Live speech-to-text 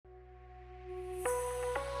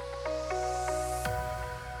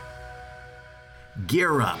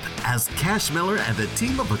Gear up as Cash Miller and a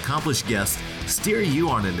team of accomplished guests steer you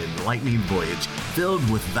on an enlightening voyage filled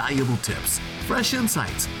with valuable tips, fresh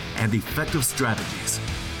insights, and effective strategies.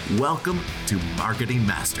 Welcome to Marketing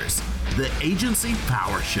Masters, the Agency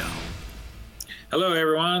Power Show. Hello,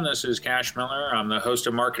 everyone. This is Cash Miller. I'm the host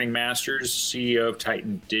of Marketing Masters, CEO of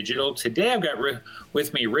Titan Digital. Today, I've got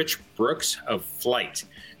with me Rich Brooks of Flight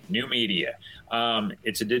New Media.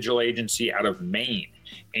 It's a digital agency out of Maine.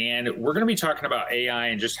 And we're going to be talking about AI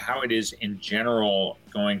and just how it is in general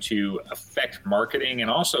going to affect marketing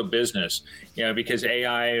and also business, because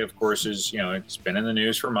AI, of course, is, it's been in the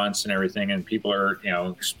news for months and everything, and people are,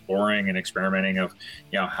 exploring and experimenting of,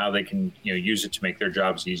 how they can, use it to make their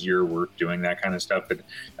jobs easier. We're doing that kind of stuff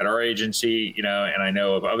at our agency, and I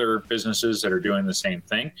know of other businesses that are doing the same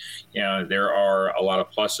thing. There are a lot of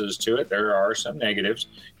pluses to it. There are some negatives.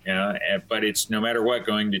 But it's no matter what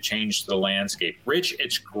going to change the landscape. Rich,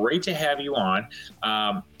 it's great to have you on.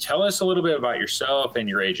 Tell us a little bit about yourself and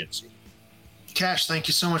your agency. Cash, thank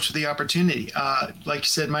you so much for the opportunity. Like you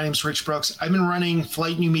said, my name is Rich Brooks. I've been running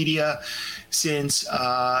Flight New Media since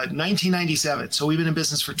 1997. So we've been in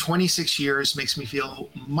business for 26 years. Makes me feel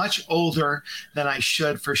much older than I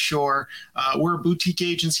should, for sure. We're a boutique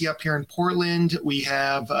agency up here in Portland. We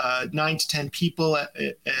have 9 to 10 people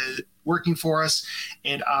working for us,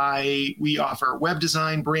 and we offer web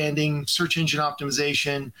design, branding, search engine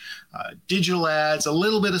optimization, digital ads, a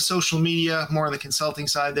little bit of social media, more on the consulting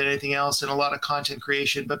side than anything else, and a lot of content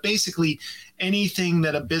creation. But basically, anything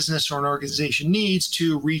that a business or an organization needs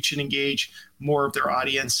to reach and engage more of their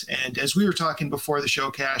audience. And as we were talking before the show,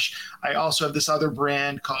 Cash, I also have this other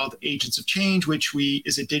brand called Agents of Change, which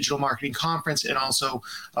is a digital marketing conference and also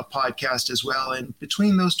a podcast as well. And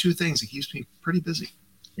between those two things, it keeps me pretty busy.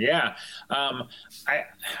 Yeah. I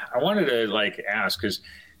wanted to ask, because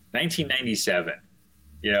 1997,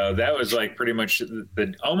 that was pretty much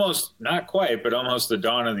the almost, not quite, but almost the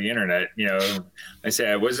dawn of the internet. I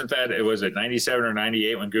say, was it 97 or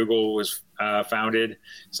 98 when Google was founded?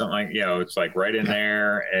 Something it's right in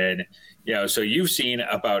there. And, so you've seen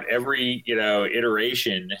about every,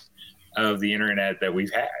 iteration of the internet that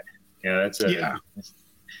we've had.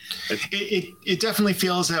 It definitely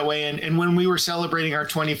feels that way. And when we were celebrating our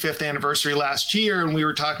 25th anniversary last year, and we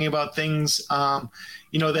were talking about things,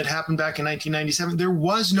 that happened back in 1997, there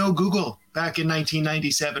was no Google back in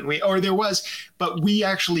 1997. There was, but we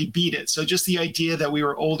actually beat it. So just the idea that we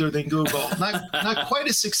were older than Google, not quite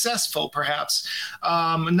as successful, perhaps,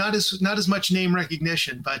 not as much name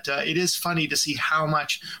recognition, but it is funny to see how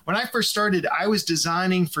much. When I first started, I was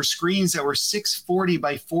designing for screens that were 640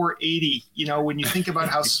 by 480. When you think about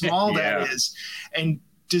how small that is, and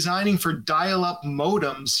designing for dial-up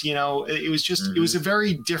modems, it was just it was a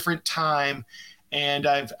very different time. And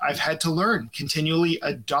I've had to learn, continually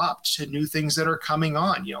adopt to new things that are coming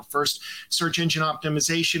on. First search engine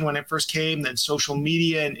optimization when it first came, then social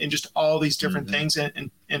media and just all these different things,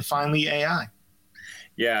 and finally AI.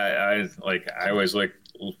 Yeah, I always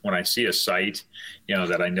when I see a site,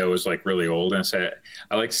 that I know is really old, and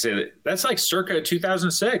I like to say that's circa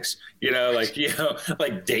 2006.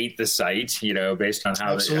 Date the site, based on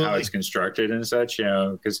how it's constructed and such.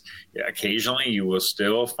 Because occasionally you will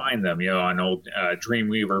still find them, on old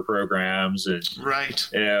Dreamweaver programs and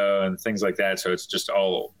and things like that. So it's just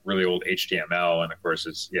all really old HTML, and of course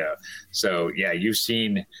it's So you've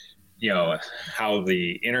seen how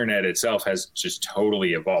the internet itself has just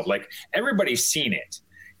totally evolved. Everybody's seen it.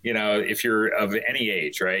 If you're of any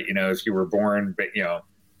age, right? If you were born,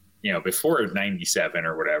 before 97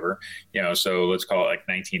 or whatever, so let's call it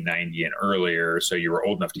 1990 and earlier. So you were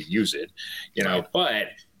old enough to use it, but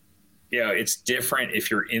it's different if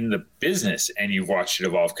you're in the business and you've watched it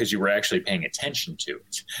evolve because you were actually paying attention to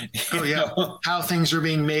it. Oh yeah. How things are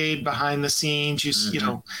being made behind the scenes,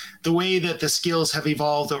 the way that the skills have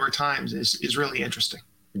evolved over time is really interesting.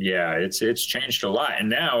 Yeah, it's changed a lot. And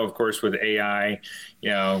now, of course, with AI,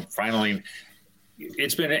 finally,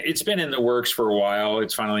 it's been in the works for a while.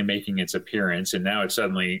 It's finally making its appearance, and now it's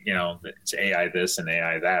suddenly, it's AI this and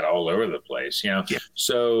AI that all over the place. Yeah.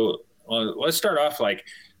 So let's start off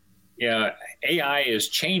AI is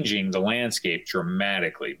changing the landscape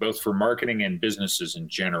dramatically, both for marketing and businesses in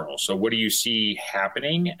general. So what do you see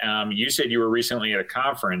happening? You said you were recently at a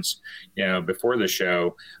conference, before the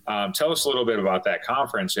show. Tell us a little bit about that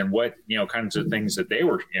conference and what, kinds of things that they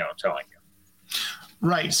were, telling you.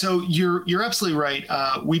 Right. So you're absolutely right.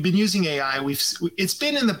 We've been using AI. It's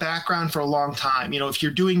been in the background for a long time. If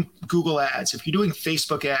you're doing Google ads, if you're doing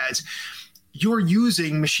Facebook ads, you're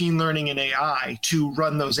using machine learning and AI to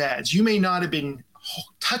run those ads. You may not have been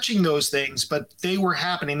touching those things, but they were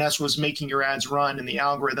happening. That's what was making your ads run and the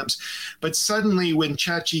algorithms. But suddenly when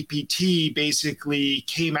ChatGPT basically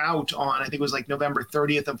came out on, I think it was like November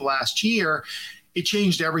 30th of last year, it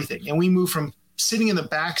changed everything. And we moved from sitting in the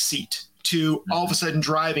back seat to all of a sudden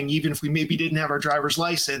driving, even if we maybe didn't have our driver's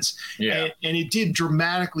license. Yeah. And it did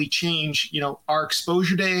dramatically change, our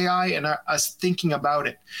exposure to AI and us thinking about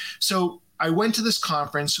it. So I went to this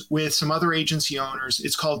conference with some other agency owners.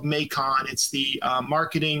 It's called MACON. It's the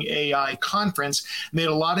Marketing AI Conference. And they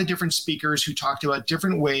had a lot of different speakers who talked about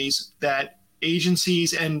different ways that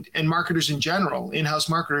agencies and marketers in general, in-house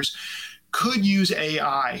marketers, could use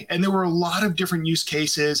AI. And there were a lot of different use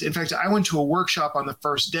cases. In fact, I went to a workshop on the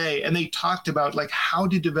first day and they talked about like how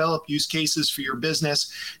to develop use cases for your business,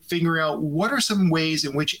 figuring out what are some ways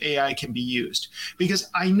in which AI can be used. Because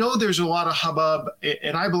I know there's a lot of hubbub,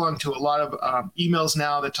 and I belong to a lot of emails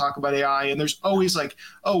now that talk about AI, and there's always like,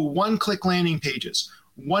 one-click landing pages,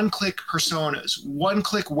 one-click personas,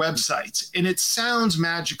 one-click websites, and it sounds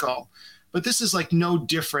magical. But this is like no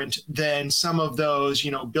different than some of those,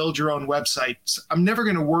 build your own websites. I'm never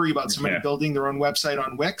going to worry about somebody building their own website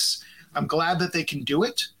on Wix. I'm glad that they can do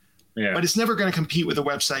it, but it's never going to compete with a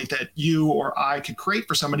website that you or I could create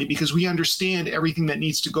for somebody because we understand everything that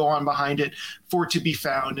needs to go on behind it for it to be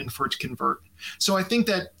found and for it to convert. So I think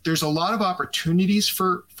that there's a lot of opportunities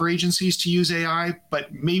for agencies to use AI,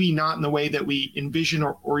 but maybe not in the way that we envision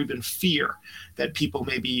or even fear that people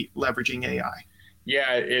may be leveraging AI.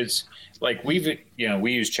 Yeah, it's like we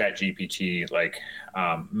use ChatGPT. Like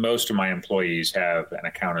most of my employees have an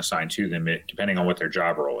account assigned to them, depending on what their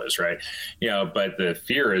job role is, right? But the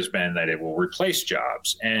fear has been that it will replace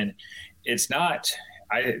jobs, and it's not.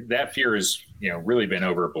 That fear has really been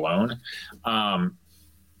overblown.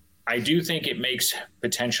 I do think it makes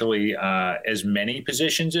potentially as many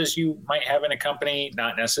positions as you might have in a company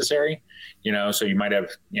not necessary. So you might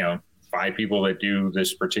have 5 people that do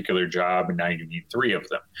this particular job, and now you need 3 of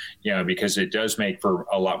them, because it does make for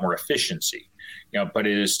a lot more efficiency, but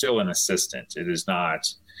it is still an assistant. It is not,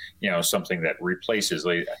 something that replaces.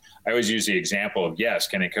 Like, I always use the example of, yes,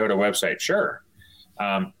 can it code a website? Sure.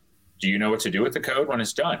 Do you know what to do with the code when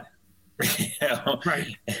it's done?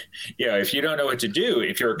 Right. If you don't know what to do,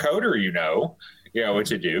 if you're a coder, you know what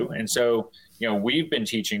to do. And so, we've been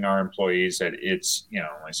teaching our employees that it's,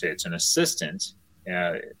 I say it's an assistant.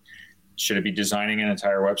 Should it be designing an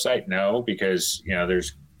entire website? No, because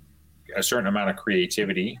there's a certain amount of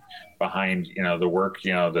creativity behind the work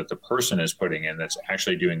that the person is putting in that's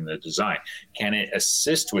actually doing the design. Can it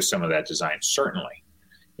assist with some of that design? Certainly.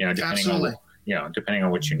 Depending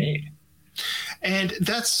on what you need. And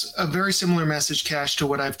that's a very similar message, Cash, to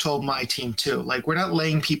what I've told my team too. Like, we're not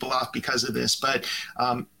laying people off because of this, but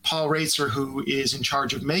Paul Raitzer, who is in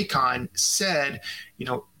charge of MACON, said,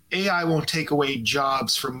 AI won't take away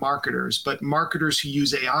jobs from marketers, but marketers who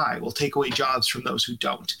use AI will take away jobs from those who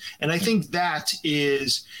don't. And I think that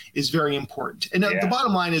is very important. And the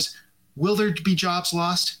bottom line is, will there be jobs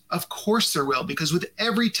lost? Of course there will, because with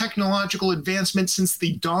every technological advancement since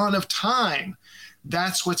the dawn of time,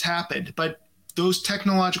 that's what's happened. But those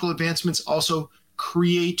technological advancements also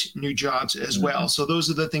create new jobs as well. So those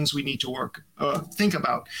are the things we need to think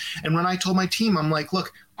about. And when I told my team, I'm like,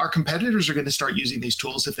 look, our competitors are going to start using these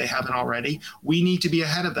tools if they haven't already. We need to be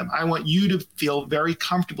ahead of them. I want you to feel very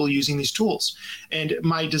comfortable using these tools. And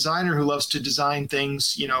my designer, who loves to design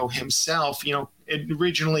things, himself,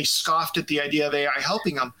 originally scoffed at the idea of AI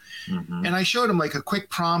helping him. Mm-hmm. And I showed him like a quick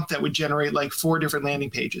prompt that would generate like 4 different landing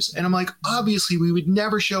pages. And I'm like, obviously we would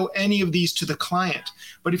never show any of these to the client.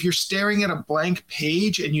 But if you're staring at a blank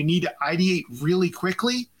page and you need to ideate really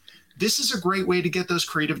quickly, this is a great way to get those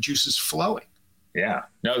creative juices flowing. Yeah,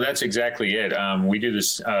 no, that's exactly it. We do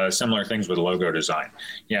this similar things with logo design,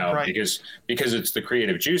 right. because it's the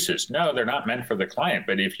creative juices. No, they're not meant for the client.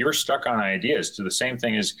 But if you're stuck on ideas, to the same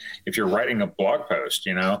thing as if you're writing a blog post,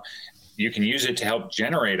 you can use it to help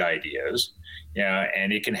generate ideas,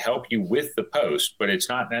 and it can help you with the post. But it's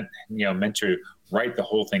not meant to write the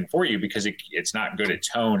whole thing for you, because it's not good at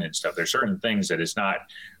tone and stuff. There's certain things that it's not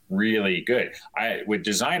really good. With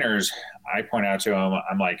designers, I point out to them,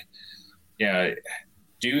 I'm like,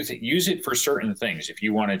 use it for certain things. If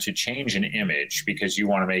you wanted to change an image because you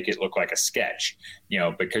want to make it look like a sketch,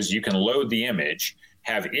 because you can load the image,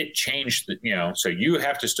 have it change so you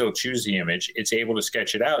have to still choose the image. It's able to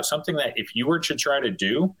sketch it out. Something that if you were to try to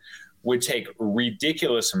do would take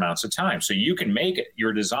ridiculous amounts of time. So you can make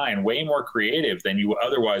your design way more creative than you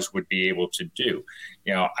otherwise would be able to do.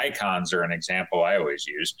 Icons are an example I always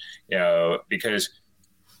use, because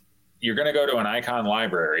you're going to go to an icon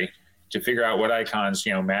library to figure out what icons,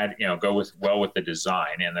 go with the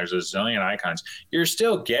design. And there's a zillion icons. You're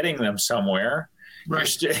still getting them somewhere.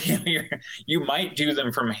 Right. You might do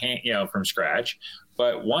them from scratch,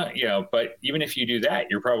 but but even if you do that,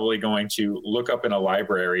 you're probably going to look up in a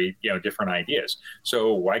library, different ideas.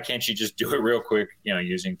 So why can't you just do it real quick,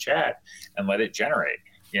 using chat and let it generate?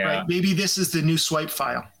 Right. Maybe this is the new swipe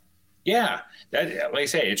file. Yeah, that, like I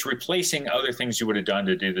say, it's replacing other things you would have done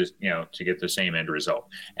to do this, to get the same end result.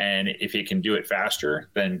 And if it can do it faster,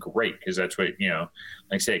 then great, because that's what, like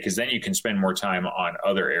I say, because then you can spend more time on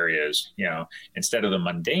other areas, instead of the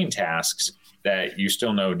mundane tasks that you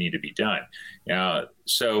still know need to be done.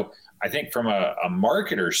 So I think from a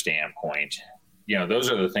marketer standpoint, those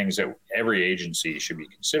are the things that every agency should be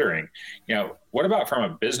considering. What about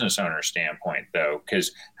from a business owner standpoint, though?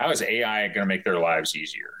 Because how is AI going to make their lives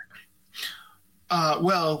easier?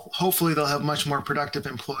 Well, hopefully they'll have much more productive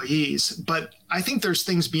employees. But I think there's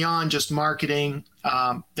things beyond just marketing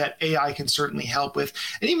that AI can certainly help with.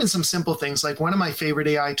 And even some simple things, like one of my favorite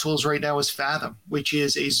AI tools right now is Fathom, which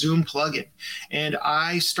is a Zoom plugin. And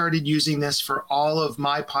I started using this for all of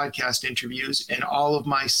my podcast interviews and all of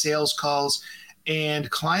my sales calls and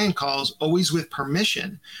client calls, always with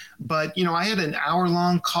permission. But, I had an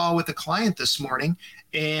hour-long call with a client this morning,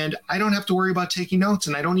 and I don't have to worry about taking notes,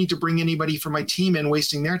 and I don't need to bring anybody from my team in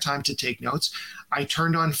wasting their time to take notes. I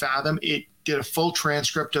turned on Fathom. It did a full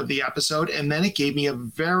transcript of the episode, and then it gave me a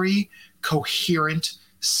very coherent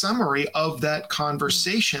summary of that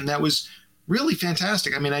conversation that was really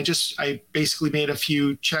fantastic. I mean, I basically made a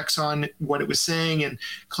few checks on what it was saying and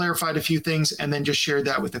clarified a few things, and then just shared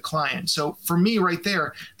that with the client. So for me right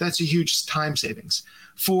there, that's a huge time savings.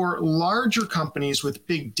 For larger companies with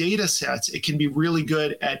big data sets, it can be really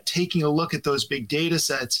good at taking a look at those big data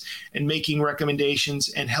sets and making recommendations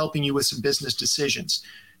and helping you with some business decisions.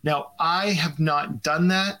 Now, I have not done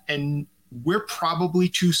that, and we're probably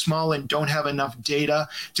too small and don't have enough data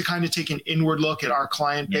to kind of take an inward look at our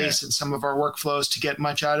client base and some of our workflows to get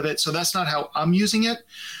much out of it. So that's not how I'm using it.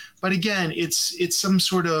 But again, it's some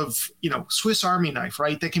sort of, Swiss Army knife,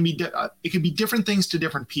 right? That can be, it can be different things to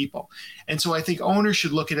different people. And so I think owners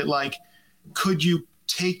should look at it like, could you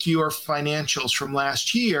take your financials from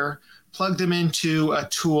last year, plug them into a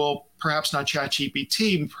tool, perhaps not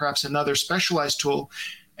ChatGPT, perhaps another specialized tool,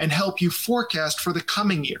 and help you forecast for the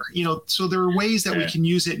coming year? So there are ways that we can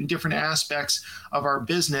use it in different aspects of our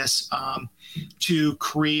business to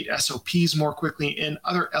create SOPs more quickly and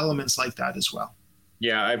other elements like that as well.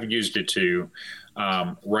 Yeah, I've used it to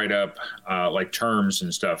write up like terms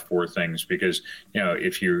and stuff for things, because,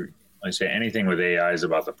 if you, I say anything with AI is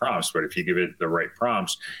about the prompts, but if you give it the right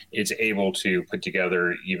prompts, it's able to put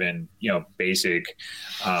together even, basic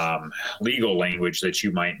legal language that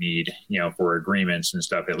you might need, for agreements and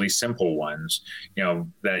stuff, at least simple ones,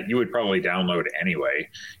 that you would probably download anyway,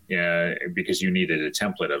 because you needed a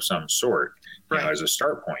template of some sort. Right. As a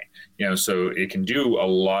start point, so it can do a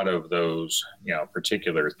lot of those,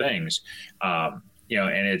 particular things, and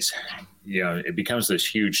it's, it becomes this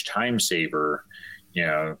huge time saver,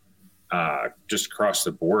 just across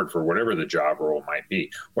the board for whatever the job role might be.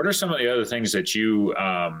 What are some of the other things that you,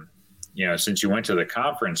 since you went to the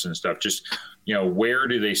conference and stuff, just, where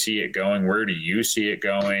do they see it going? Where do you see it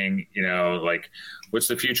going? What's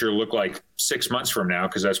the future look like 6 months from now?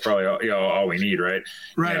 Because that's probably all we need, right?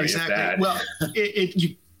 Right, exactly. Well,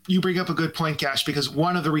 you bring up a good point, Cash, because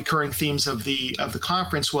one of the recurring themes of the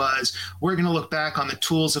conference was, we're going to look back on the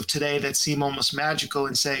tools of today that seem almost magical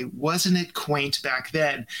and say, wasn't it quaint back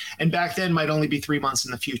then? And back then might only be 3 months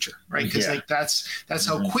in the future, right? Because that's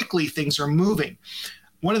how quickly things are moving.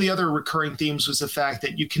 One of the other recurring themes was the fact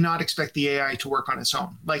that you cannot expect the AI to work on its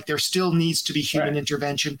own. Like, there still needs to be human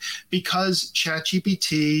intervention, because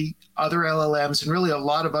ChatGPT, other LLMs, and really a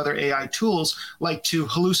lot of other AI tools like to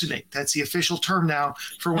hallucinate. That's the official term now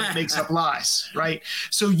for when it makes up lies, right?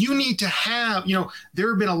 So you need to have, there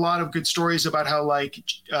have been a lot of good stories about how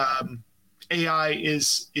AI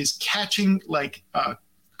is catching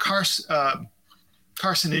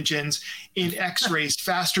carcinogens in X-rays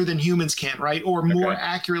faster than humans can, right? Or more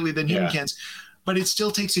accurately than human can. But it still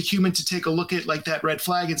takes a human to take a look at that red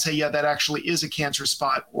flag and say, yeah, that actually is a cancer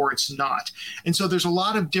spot, or it's not. And so there's a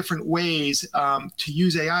lot of different ways to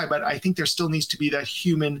use AI, but I think there still needs to be that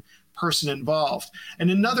human person involved. And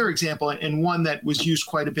another example, and one that was used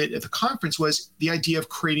quite a bit at the conference, was the idea of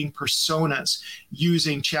creating personas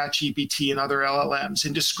using ChatGPT and other LLMs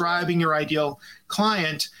and describing your ideal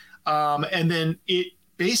client. And then it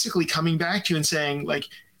basically coming back to you and saying,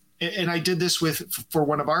 and I did this for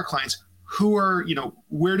one of our clients, who are,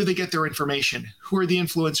 where do they get their information? Who are the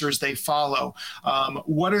influencers they follow?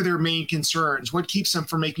 What are their main concerns? What keeps them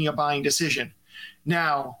from making a buying decision?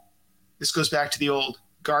 Now, this goes back to the old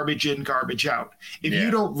garbage in, garbage out. If you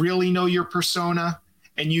don't really know your persona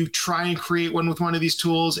and you try and create one with one of these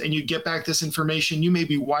tools and you get back this information, you may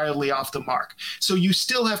be wildly off the mark. So you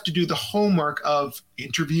still have to do the homework of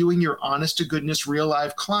interviewing your honest to goodness real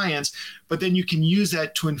live clients, but then you can use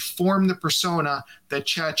that to inform the persona that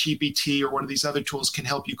ChatGPT or one of these other tools can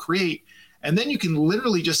help you create. And then you can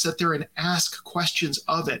literally just sit there and ask questions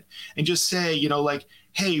of it and just say,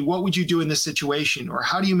 hey, what would you do in this situation? Or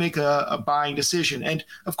how do you make a buying decision? And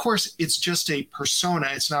of course, it's just a persona.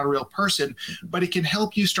 It's not a real person, but it can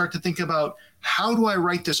help you start to think about, how do I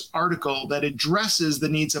write this article that addresses the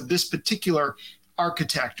needs of this particular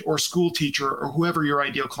architect or school teacher or whoever your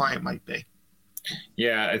ideal client might be?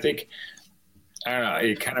 Yeah, I don't know,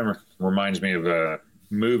 it kind of reminds me of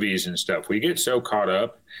movies and stuff. We get so caught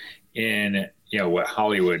up in what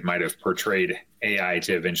Hollywood might have portrayed AI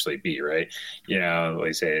to eventually be, right?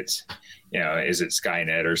 They say it's, is it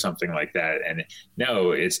Skynet or something like that? And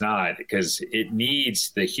no, it's not, because it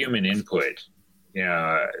needs the human input,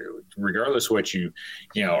 regardless of what you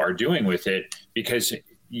are doing with it, because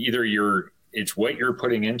either it's what you're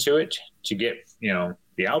putting into it to get,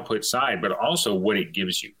 the output side, but also what it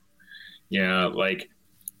gives you. Like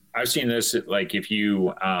I've seen this, like if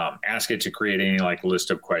you ask it to create any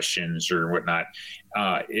list of questions or whatnot,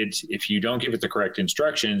 if you don't give it the correct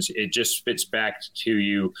instructions, it just spits back to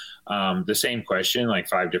you the same question,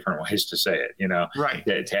 5 different ways to say it, right,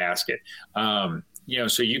 to ask it.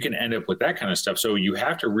 So you can end up with that kind of stuff. So you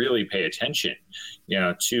have to really pay attention,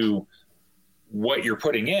 to what you're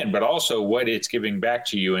putting in, but also what it's giving back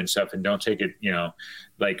to you and stuff. And don't take it,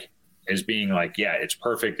 as being it's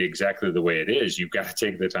perfect exactly the way it is. You've got to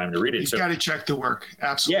take the time to read it. You've got to check the work.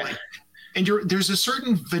 Absolutely. Yeah. And there's a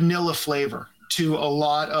certain vanilla flavor to a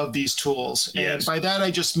lot of these tools. And yes. By that, I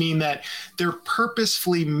just mean that they're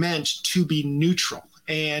purposefully meant to be neutral.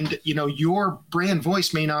 And, your brand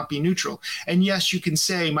voice may not be neutral. And yes, you can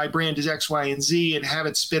say my brand is X, Y, and Z and have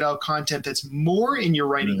it spit out content that's more in your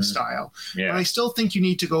writing style. Yeah. But I still think you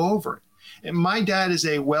need to go over it. And my dad is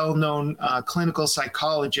a well-known clinical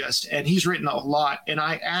psychologist, and he's written a lot. And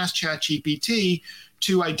I asked ChatGPT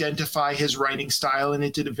to identify his writing style, and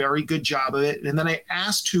it did a very good job of it. And then I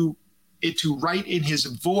asked it to write in his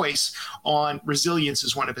voice on resilience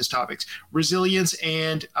is one of his topics, resilience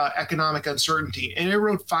and economic uncertainty. And it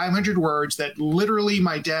wrote 500 words that literally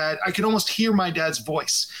I could almost hear my dad's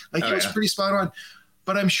voice. It was pretty spot on.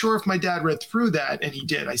 But I'm sure if my dad read through that, and he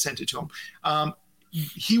did, I sent it to him,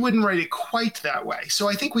 he wouldn't write it quite that way. So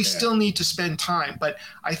I think we still need to spend time. But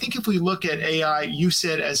I think if we look at AI, you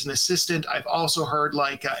said as an assistant, I've also heard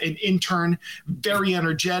an intern, very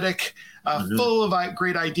energetic, full of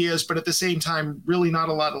great ideas, but at the same time, really not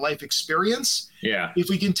a lot of life experience. Yeah. If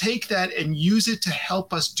we can take that and use it to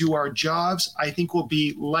help us do our jobs, I think we'll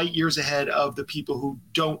be light years ahead of the people who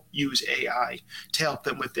don't use AI to help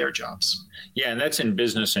them with their jobs. Yeah, and that's in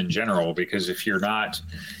business in general, because if you're not,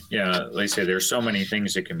 like I say, there's so many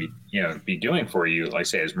things that can be doing for you. Like I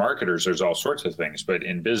say, as marketers, there's all sorts of things, but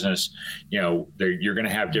in business, you're going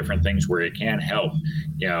to have different things where it can help,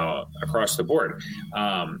 across the board.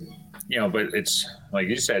 But it's like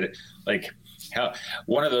you said, how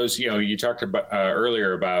one of those, you talked about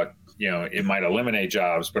earlier about, it might eliminate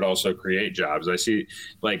jobs, but also create jobs. I see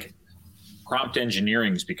prompt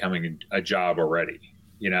engineering is becoming a job already,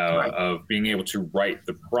 right, of being able to write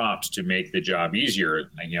the prompts to make the job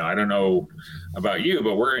easier. I don't know about you,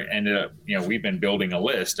 but we've been building a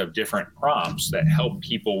list of different prompts that help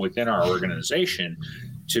people within our organization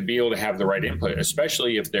to be able to have the right input,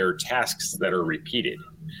 especially if there are tasks that are repeated.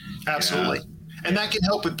 Absolutely. And that can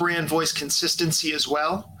help with brand voice consistency as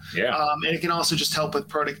well. Yeah. And it can also just help with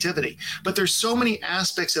productivity. But there's so many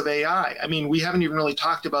aspects of AI. I mean, we haven't even really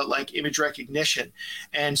talked about image recognition.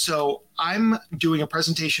 And so I'm doing a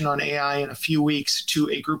presentation on AI in a few weeks to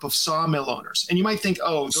a group of sawmill owners. And you might think,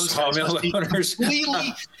 those guys must be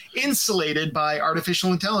completely insulated by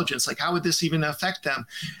artificial intelligence. How would this even affect them?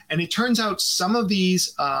 And it turns out some of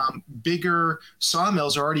these bigger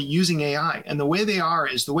sawmills are already using AI. And the way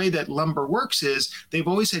that lumber works is they've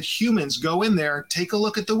always had humans go in there, take a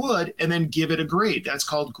look at the wood, and then give it a grade. That's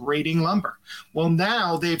called grading lumber. Well,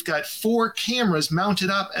 now they've got 4 cameras mounted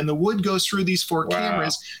up, and the wood goes through these 4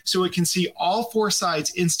 cameras, so it can see all 4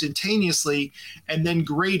 sides instantaneously and then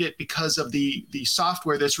grade it because of the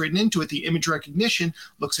software that's written into it. The image recognition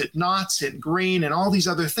looks at knots and grain and all these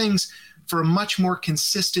other things for a much more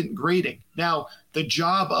consistent grading. Now, the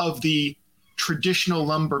job of the traditional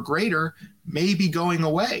lumber grader may be going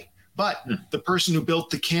away, But the person who built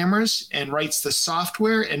the cameras and writes the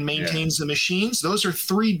software and maintains the machines, those are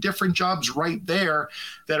 3 different jobs right there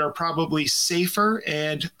that are probably safer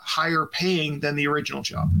and higher paying than the original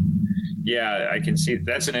job. Yeah, I can see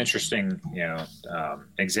that's an interesting,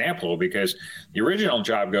 example, because the original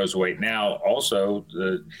job goes away. Now, also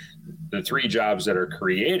the 3 jobs that are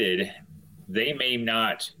created, there may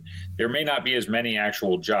not be as many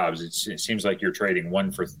actual jobs. It seems like you're trading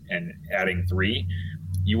 1 and adding 3.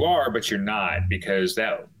 You are, but you're not, because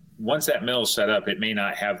once that mill is set up, it may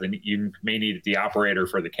not have you may need the operator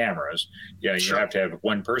for the cameras. Yeah, you have to have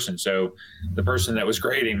 1 person. So the person that was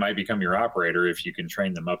grading might become your operator if you can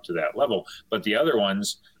train them up to that level. But the other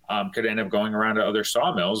ones could end up going around to other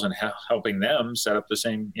sawmills and helping them set up the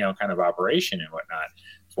same, kind of operation and whatnot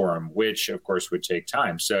for them, which of course would take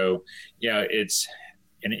time. So, it's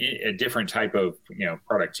a different type of,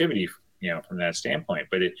 productivity, from that standpoint.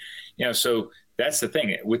 But so that's the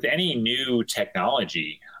thing with any new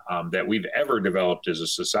technology that we've ever developed as a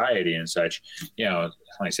society and such. Like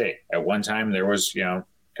I say, at one time there was,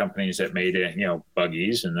 companies that made,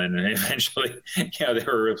 buggies, and then eventually, they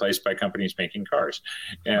were replaced by companies making cars.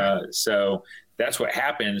 So that's what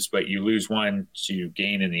happens, but you lose one to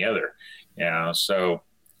gain in the other. So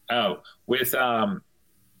with the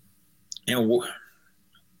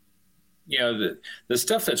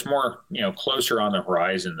stuff that's more, closer on the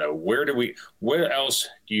horizon, though, what else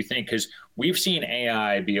do you think? Because we've seen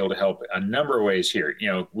AI be able to help a number of ways here.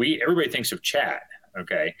 Everybody thinks of chat,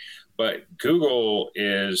 okay, but Google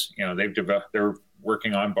is, they're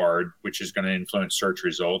working on Bard, which is going to influence search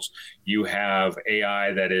results. You have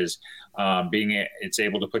AI that is it's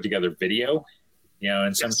able to put together video.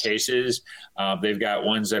 In some cases, they've got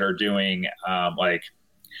ones that are doing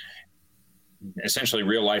essentially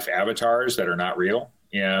real life avatars that are not real,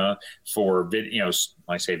 for video,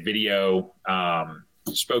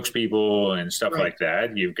 spokespeople and stuff like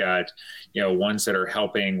that. You've got, ones that are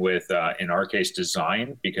helping with, in our case,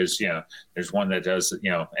 design, because, there's one that does,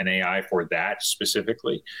 an AI for that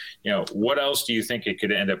specifically. What else do you think it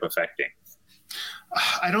could end up affecting?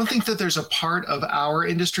 I don't think that there's a part of our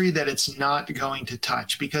industry that it's not going to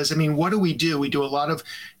touch, because, what do? We do a lot of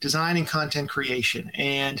design and content creation,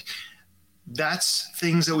 and that's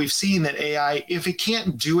things that we've seen that AI, if it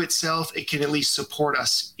can't do itself, it can at least support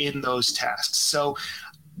us in those tasks. So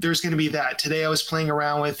there's going to be that. Today I was playing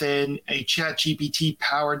around with a ChatGPT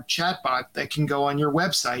powered chatbot that can go on your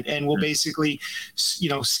website and will basically,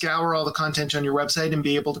 scour all the content on your website and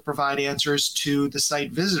be able to provide answers to the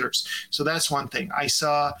site visitors. So that's one thing I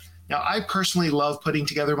saw. Now, I personally love putting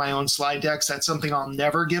together my own slide decks. That's something I'll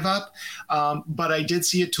never give up. But I did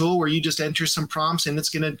see a tool where you just enter some prompts and it's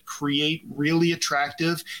going to create really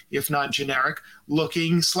attractive, if not generic,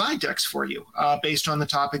 looking slide decks for you based on the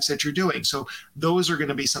topics that you're doing. So those are going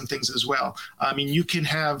to be some things as well. You can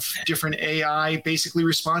have different AI basically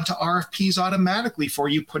respond to RFPs automatically for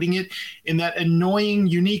you, putting it in that annoying,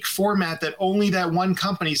 unique format that only that one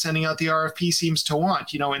company sending out the RFP seems to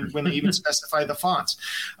want, and when they even specify the fonts.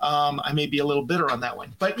 I may be a little bitter on that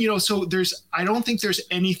one. But, so I don't think there's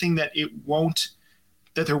anything that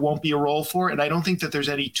there won't be a role for. And I don't think that there's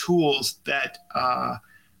any tools that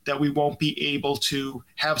we won't be able to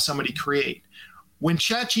have somebody create. When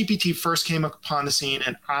ChatGPT first came upon the scene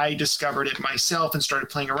and I discovered it myself and started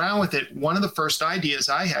playing around with it, one of the first ideas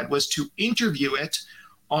I had was to interview it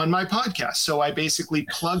on my podcast. So I basically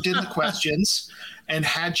plugged in the questions and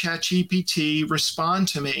had ChatGPT respond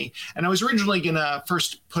to me. And I was originally going to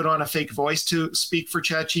first put on a fake voice to speak for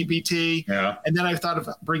ChatGPT. Yeah. And then I thought of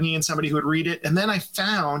bringing in somebody who would read it. And then I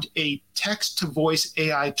found a text-to-voice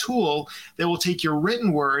AI tool that will take your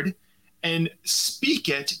written word and speak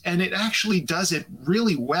it, and it actually does it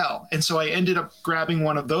really well. And so I ended up grabbing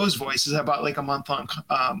one of those voices. I bought like a month-long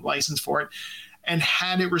license for it, and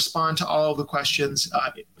had it respond to all of the questions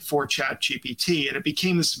for ChatGPT. And it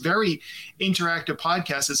became this very interactive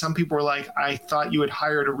podcast that some people were like, I thought you had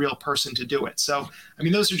hired a real person to do it. So,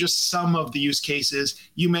 those are just some of the use cases.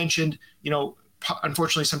 You mentioned,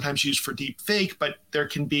 unfortunately, sometimes used for deep fake, but there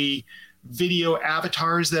can be video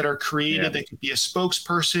avatars that are created that could be a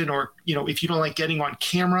spokesperson, or if you don't like getting on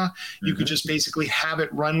camera, you could just basically have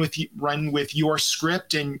it run with your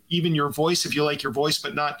script and even your voice if you like your voice,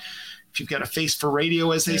 but not if you've got a face for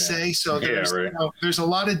radio, as they say. So there's a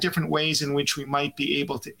lot of different ways in which we might be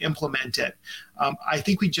able to implement it. I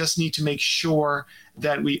think we just need to make sure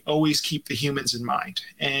that we always keep the humans in mind,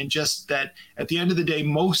 and just that at the end of the day,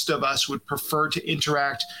 most of us would prefer to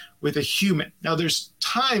interact with a human. Now, there's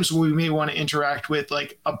times when we may want to interact with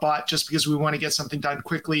like a bot just because we want to get something done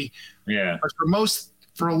quickly. Yeah. But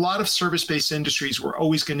for a lot of service-based industries, we're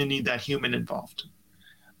always going to need that human involved.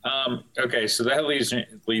 Okay, so that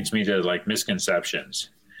leads me to like misconceptions.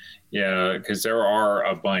 Yeah, because there are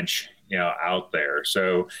a bunch, out there.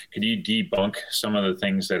 So could you debunk some of the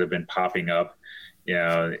things that have been popping up,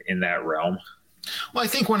 in that realm? Well, I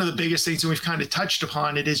think one of the biggest things, and we've kind of touched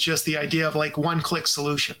upon it, is just the idea of like one-click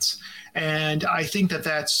solutions. And I think that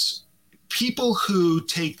that's people who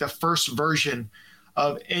take the first version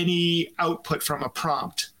of any output from a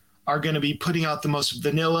prompt are going to be putting out the most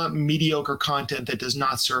vanilla, mediocre content that does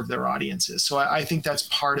not serve their audiences. So I think that's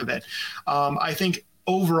part of it. I think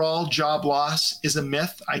overall job loss is a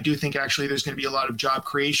myth. I do think actually there's going to be a lot of job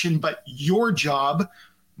creation, but your job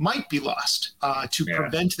might be lost. To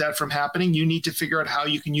prevent that from happening, you need to figure out how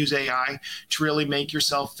you can use AI to really make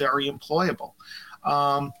yourself very employable.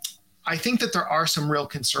 I think that there are some real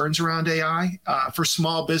concerns around AI for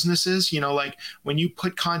small businesses. Like when you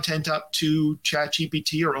put content up to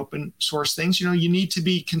ChatGPT or open source things, you need to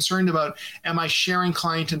be concerned about, am I sharing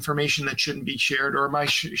client information that shouldn't be shared, or am I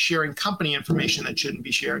sharing company information that shouldn't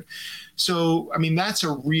be shared? So, I mean, that's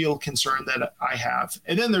a real concern that I have.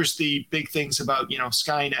 And then there's the big things about,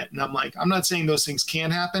 Skynet. And I'm not saying those things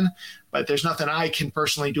can happen, but there's nothing I can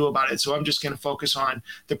personally do about it. So I'm just going to focus on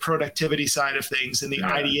the productivity side of things and the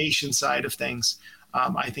ideation side of things.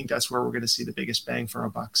 I think that's where we're going to see the biggest bang for our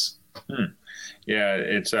bucks. Yeah,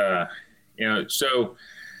 it's, so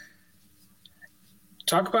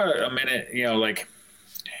talk about a minute, like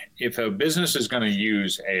if a business is going to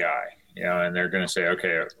use AI, and they're going to say,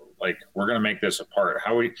 okay, like we're going to make this a part,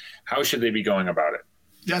 how should they be going about it?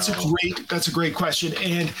 That's a great question.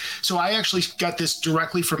 And so I actually got this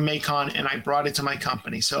directly from Macon and I brought it to my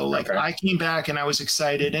company. So I came back and I was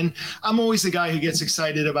excited, and I'm always the guy who gets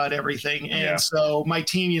excited about everything. And so my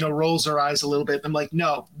team, rolls their eyes a little bit. I'm like,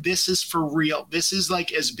 no, this is for real. This is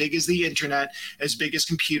like as big as the internet, as big as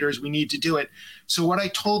computers. We need to do it. So what I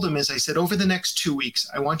told them is I said, over the next 2 weeks,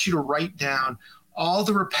 I want you to write down all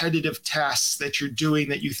the repetitive tasks that you're doing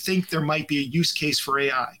that you think there might be a use case for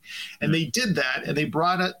AI. And they did that, and they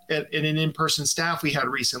brought it in an in-person staff we had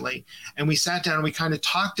recently. And we sat down and we kind of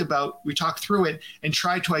talked through it and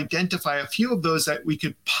tried to identify a few of those that we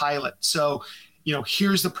could pilot. So,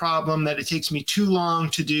 here's the problem, that it takes me too long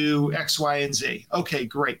to do X, Y, and Z. Okay,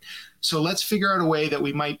 great. So let's figure out a way that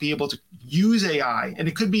we might be able to use AI. And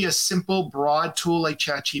it could be a simple, broad tool like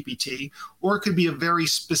ChatGPT, or it could be a very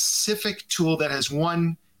specific tool that has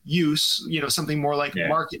one use, something more like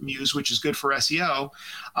Market Muse, which is good for SEO.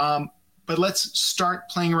 But let's start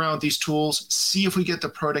playing around with these tools, see if we get the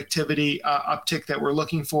productivity uptick that we're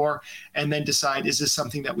looking for, and then decide, is this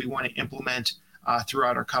something that we want to implement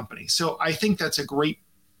throughout our company? So I think that's a great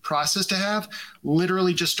process to have.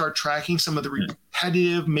 Literally just start tracking some of the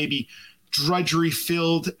repetitive, maybe drudgery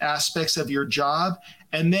filled aspects of your job.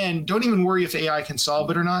 And then don't even worry if AI can solve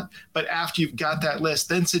it or not. But after you've got that list,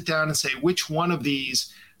 then sit down and say, which one of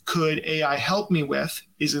these could AI help me with?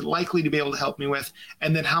 Is it likely to be able to help me with?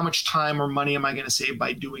 And then how much time or money am I going to save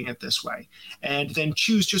by doing it this way? And then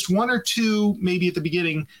choose just one or two, maybe at the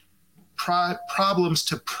beginning, problems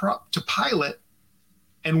to pilot,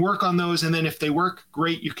 and work on those. And then if they work,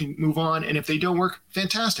 great, you can move on. And if they don't work,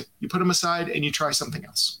 fantastic. You put them aside and you try something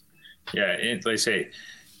else. Yeah, they say,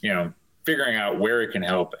 figuring out where it can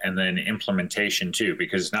help, and then implementation too,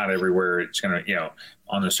 because not everywhere it's going to,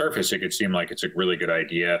 on the surface, it could seem like it's a really good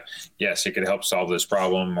idea. Yes, it could help solve this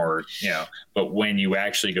problem, or, but when you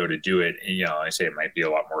actually go to do it, I say it might be a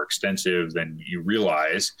lot more extensive than you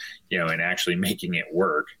realize, and actually making it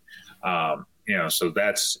work. So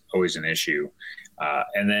that's always an issue.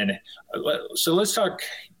 And then, so let's talk,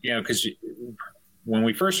 because when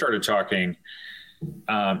we first started talking,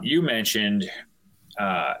 you mentioned,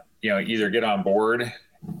 either get on board,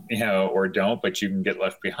 or don't, but you can get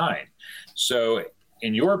left behind. So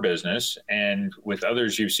in your business and with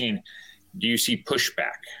others you've seen, do you see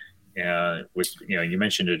pushback? With, you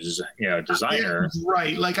mentioned a designer.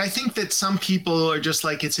 Right. Like, I think that some people are just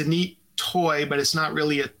like, it's a neat toy, but it's not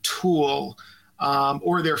really a tool.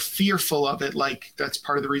 Or they're fearful of it. Like, that's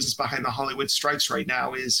part of the reasons behind the Hollywood strikes right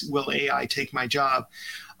now is, will AI take my job?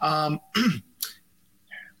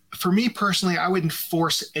 For me personally, I wouldn't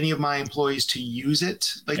force any of my employees to use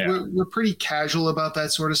it. Like, we're pretty casual about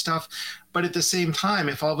that sort of stuff. But at the same time,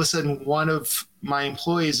 if all of a sudden one of my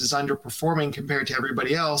employees is underperforming compared to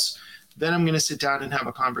everybody else, then I'm going to sit down and have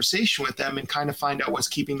a conversation with them and kind of find out what's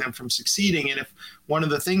keeping them from succeeding. And if one of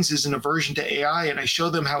the things is an aversion to AI, and I show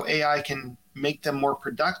them how AI can make them more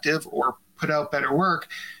productive or put out better work,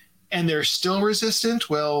 and they're still resistant,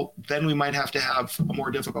 well, then we might have to have a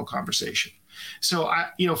more difficult conversation. So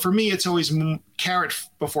for me, it's always carrot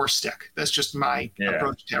before stick. That's just my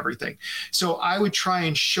approach to everything. So I would try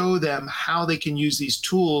and show them how they can use these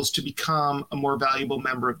tools to become a more valuable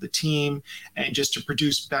member of the team and just to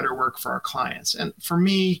produce better work for our clients. And for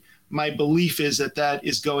me, my belief is that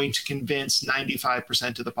is going to convince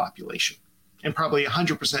 95% of the population and probably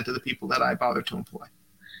 100% of the people that I bother to employ.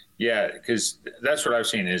 Yeah, because that's what I've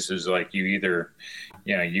seen is like you either,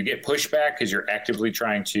 you get pushback because you're actively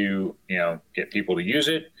trying to, get people to use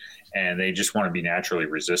it, and they just want to be naturally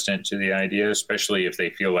resistant to the idea, especially if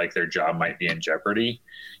they feel like their job might be in jeopardy.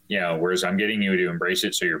 Whereas I'm getting you to embrace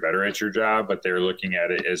it so you're better at your job, but they're looking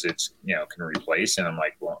at it as it's, can replace. And I'm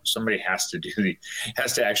like, well, somebody has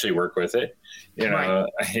to actually work with it. Right.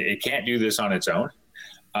 It can't do this on its own.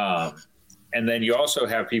 And then you also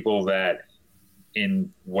have people that,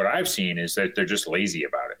 in what I've seen, is that they're just lazy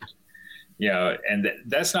about it. And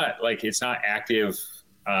that's not like, it's not active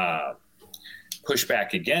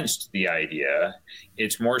pushback against the idea.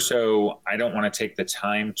 It's more so, I don't want to take the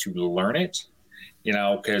time to learn it,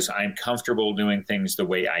 because I'm comfortable doing things the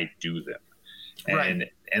way I do them.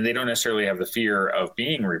 And they don't necessarily have the fear of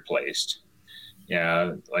being replaced.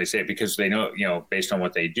 Like I say, because they know, based on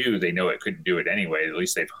what they do, they know it couldn't do it anyway. At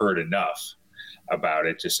least they've heard enough about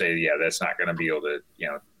it to say, yeah, that's not going to be able to,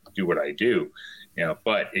 do what I do,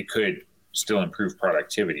 but it could still improve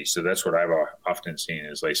productivity. So that's what I've often seen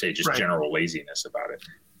is, like I say, just general laziness about it.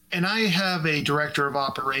 And I have a director of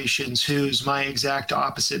operations who's my exact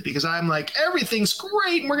opposite, because I'm like, everything's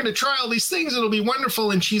great and we're going to try all these things. It'll be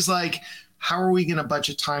wonderful. And she's like, how are we going to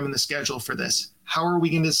budget time in the schedule for this? How are we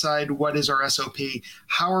going to decide what is our SOP?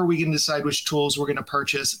 How are we going to decide which tools we're going to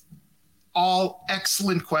purchase? All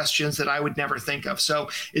excellent questions that I would never think of. So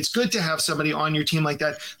it's good to have somebody on your team like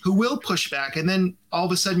that who will push back. And then all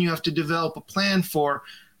of a sudden you have to develop a plan for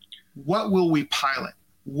what will we pilot?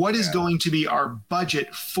 What is going to be our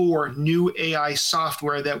budget for new AI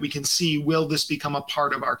software that we can see, will this become a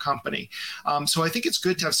part of our company? So I think it's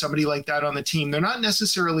good to have somebody like that on the team. They're not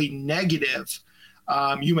necessarily negative.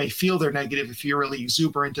 You may feel they're negative if you're really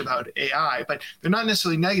exuberant about AI, but they're not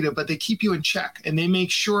necessarily negative, but they keep you in check and they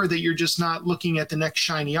make sure that you're just not looking at the next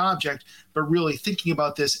shiny object, but really thinking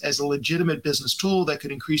about this as a legitimate business tool that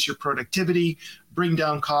could increase your productivity, bring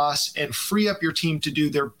down costs, and free up your team to do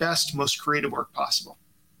their best, most creative work possible.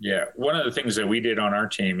 Yeah. One of the things that we did on our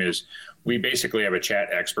team is we basically have a chat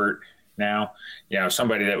expert now,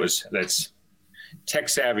 somebody that's tech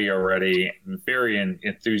savvy already, very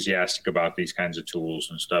enthusiastic about these kinds of tools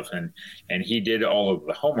and stuff. And he did all of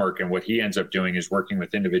the homework. And what he ends up doing is working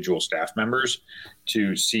with individual staff members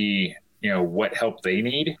to see, what help they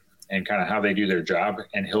need and kind of how they do their job.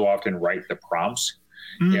 And he'll often write the prompts,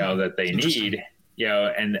 that they need,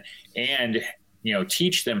 and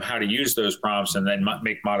teach them how to use those prompts and then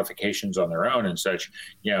make modifications on their own and such,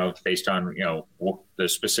 based on, the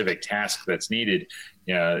specific task that's needed.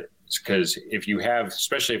 Because if you have,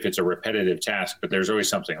 especially if it's a repetitive task, but there's always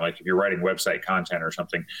something, like if you're writing website content or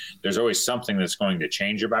something, there's always something that's going to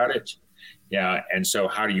change about it. And so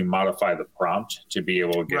how do you modify the prompt to be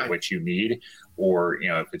able to get what you need? Or,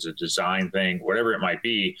 if it's a design thing, whatever it might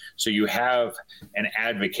be. So you have an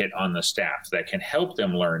advocate on the staff that can help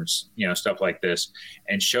them learn, stuff like this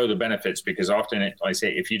and show the benefits. Because often, like I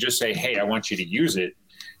say, if you just say, hey, I want you to use it,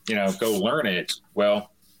 go learn it.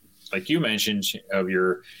 Well, like you mentioned of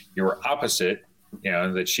your opposite,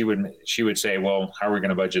 that she would say, well, how are we going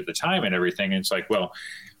to budget the time and everything? And it's like, well,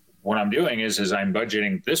 what I'm doing is I'm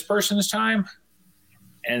budgeting this person's time.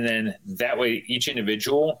 And then that way each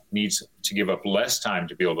individual needs to give up less time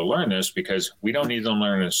to be able to learn this, because we don't need them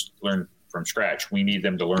to learn from scratch. We need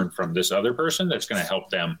them to learn from this other person that's going to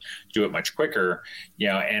help them do it much quicker.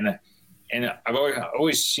 And I've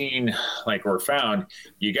always seen, or found,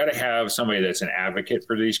 you got to have somebody that's an advocate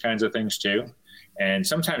for these kinds of things too. And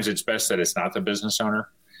sometimes it's best that it's not the business owner.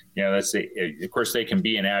 Of course they can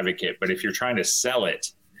be an advocate, but if you're trying to sell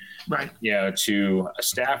it, to a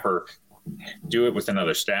staffer, do it with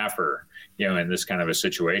another staffer, in this kind of a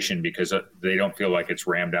situation, because they don't feel like it's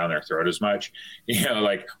rammed down their throat as much.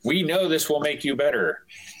 Like, we know this will make you better.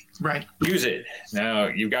 Right. Use it. No,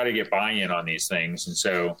 you've got to get buy-in on these things. And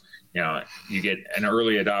so, you get an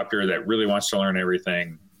early adopter that really wants to learn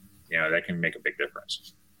everything, that can make a big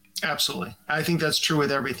difference. Absolutely. I think that's true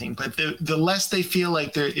with everything. But the less they feel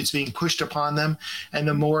like it's being pushed upon them, and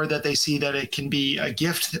the more that they see that it can be a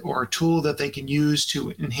gift or a tool that they can use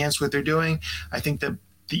to enhance what they're doing, I think the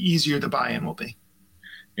easier the buy-in will be.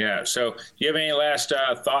 Yeah. So, do you have any last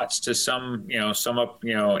thoughts to sum up,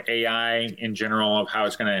 AI in general, of how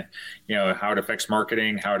it's going to, how it affects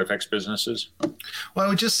marketing, how it affects businesses? Well, I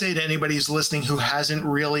would just say to anybody who's listening who hasn't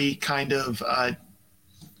really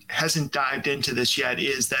hasn't dived into this yet,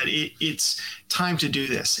 is that it's time to do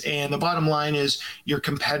this. And the bottom line is your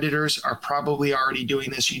competitors are probably already doing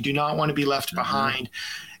this. You do not want to be left behind.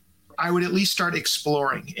 I would at least start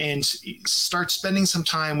exploring and start spending some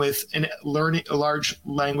time with learning a large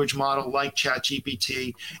language model like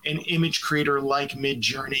ChatGPT, an image creator like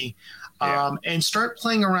Midjourney, and start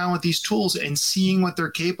playing around with these tools and seeing what they're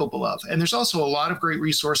capable of. And there's also a lot of great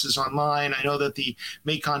resources online. I know that the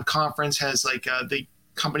Macon conference has the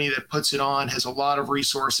company that puts it on has a lot of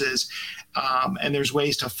resources, and there's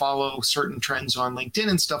ways to follow certain trends on LinkedIn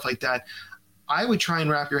and stuff like that. I would try and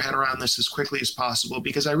wrap your head around this as quickly as possible,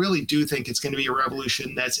 because I really do think it's going to be a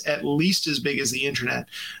revolution that's at least as big as the internet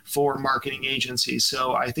for marketing agencies.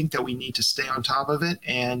 So I think that we need to stay on top of it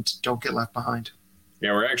and don't get left behind.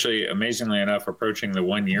 Yeah, we're actually, amazingly enough, approaching the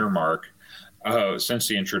 1 year mark since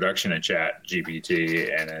the introduction of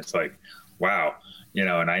ChatGPT, and it's like, wow.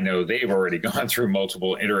 And I know they've already gone through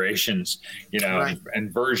multiple iterations, Right.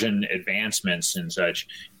 and version advancements and such,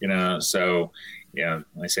 so, like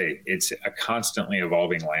I say, it's a constantly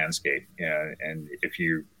evolving landscape. And if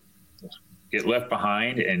you get left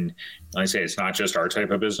behind, and like I say, it's not just our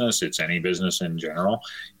type of business, it's any business in general,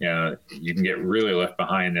 you can get really left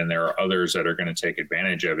behind, and there are others that are going to take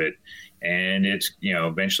advantage of it. And it's,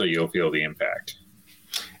 eventually you'll feel the impact.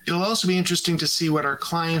 It'll also be interesting to see what our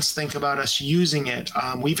clients think about us using it.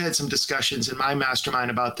 We've had some discussions in my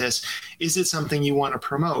mastermind about this. Is it something you want to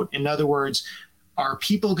promote? In other words, are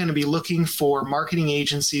people going to be looking for marketing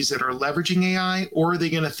agencies that are leveraging AI, or are they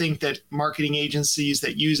going to think that marketing agencies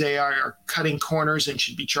that use AI are cutting corners and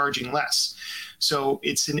should be charging less? So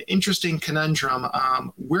it's an interesting conundrum.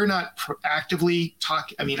 We're not actively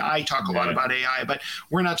talking. I mean, I talk a lot about AI, but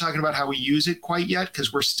we're not talking about how we use it quite yet,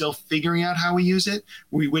 because we're still figuring out how we use it.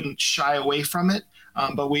 We wouldn't shy away from it,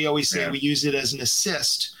 but we always say we use it as an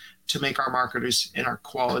assist to make our marketers and our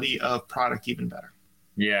quality of product even better.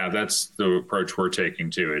 Yeah, that's the approach we're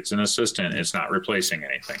taking too. It's an assistant. It's not replacing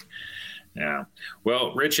anything. Yeah.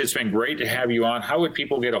 Well, Rich, it's been great to have you on. How would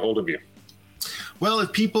people get a hold of you? Well,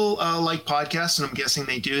 if people like podcasts, and I'm guessing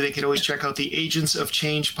they do, they could always check out the Agents of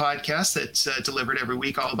Change podcast that's delivered every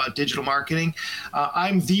week, all about digital marketing.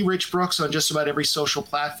 I'm the Rich Brooks on just about every social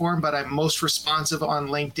platform, but I'm most responsive on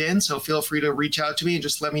LinkedIn. So feel free to reach out to me and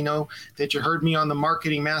just let me know that you heard me on the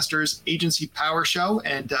Marketing Masters Agency Power Show,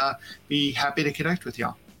 and be happy to connect with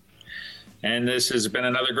y'all. And this has been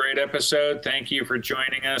another great episode. Thank you for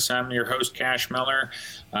joining us. I'm your host, Cash Miller,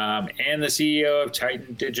 and the CEO of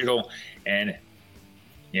Titan Digital. And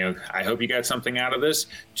I hope you got something out of this.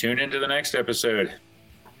 Tune into the next episode.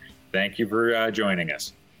 Thank you for joining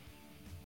us.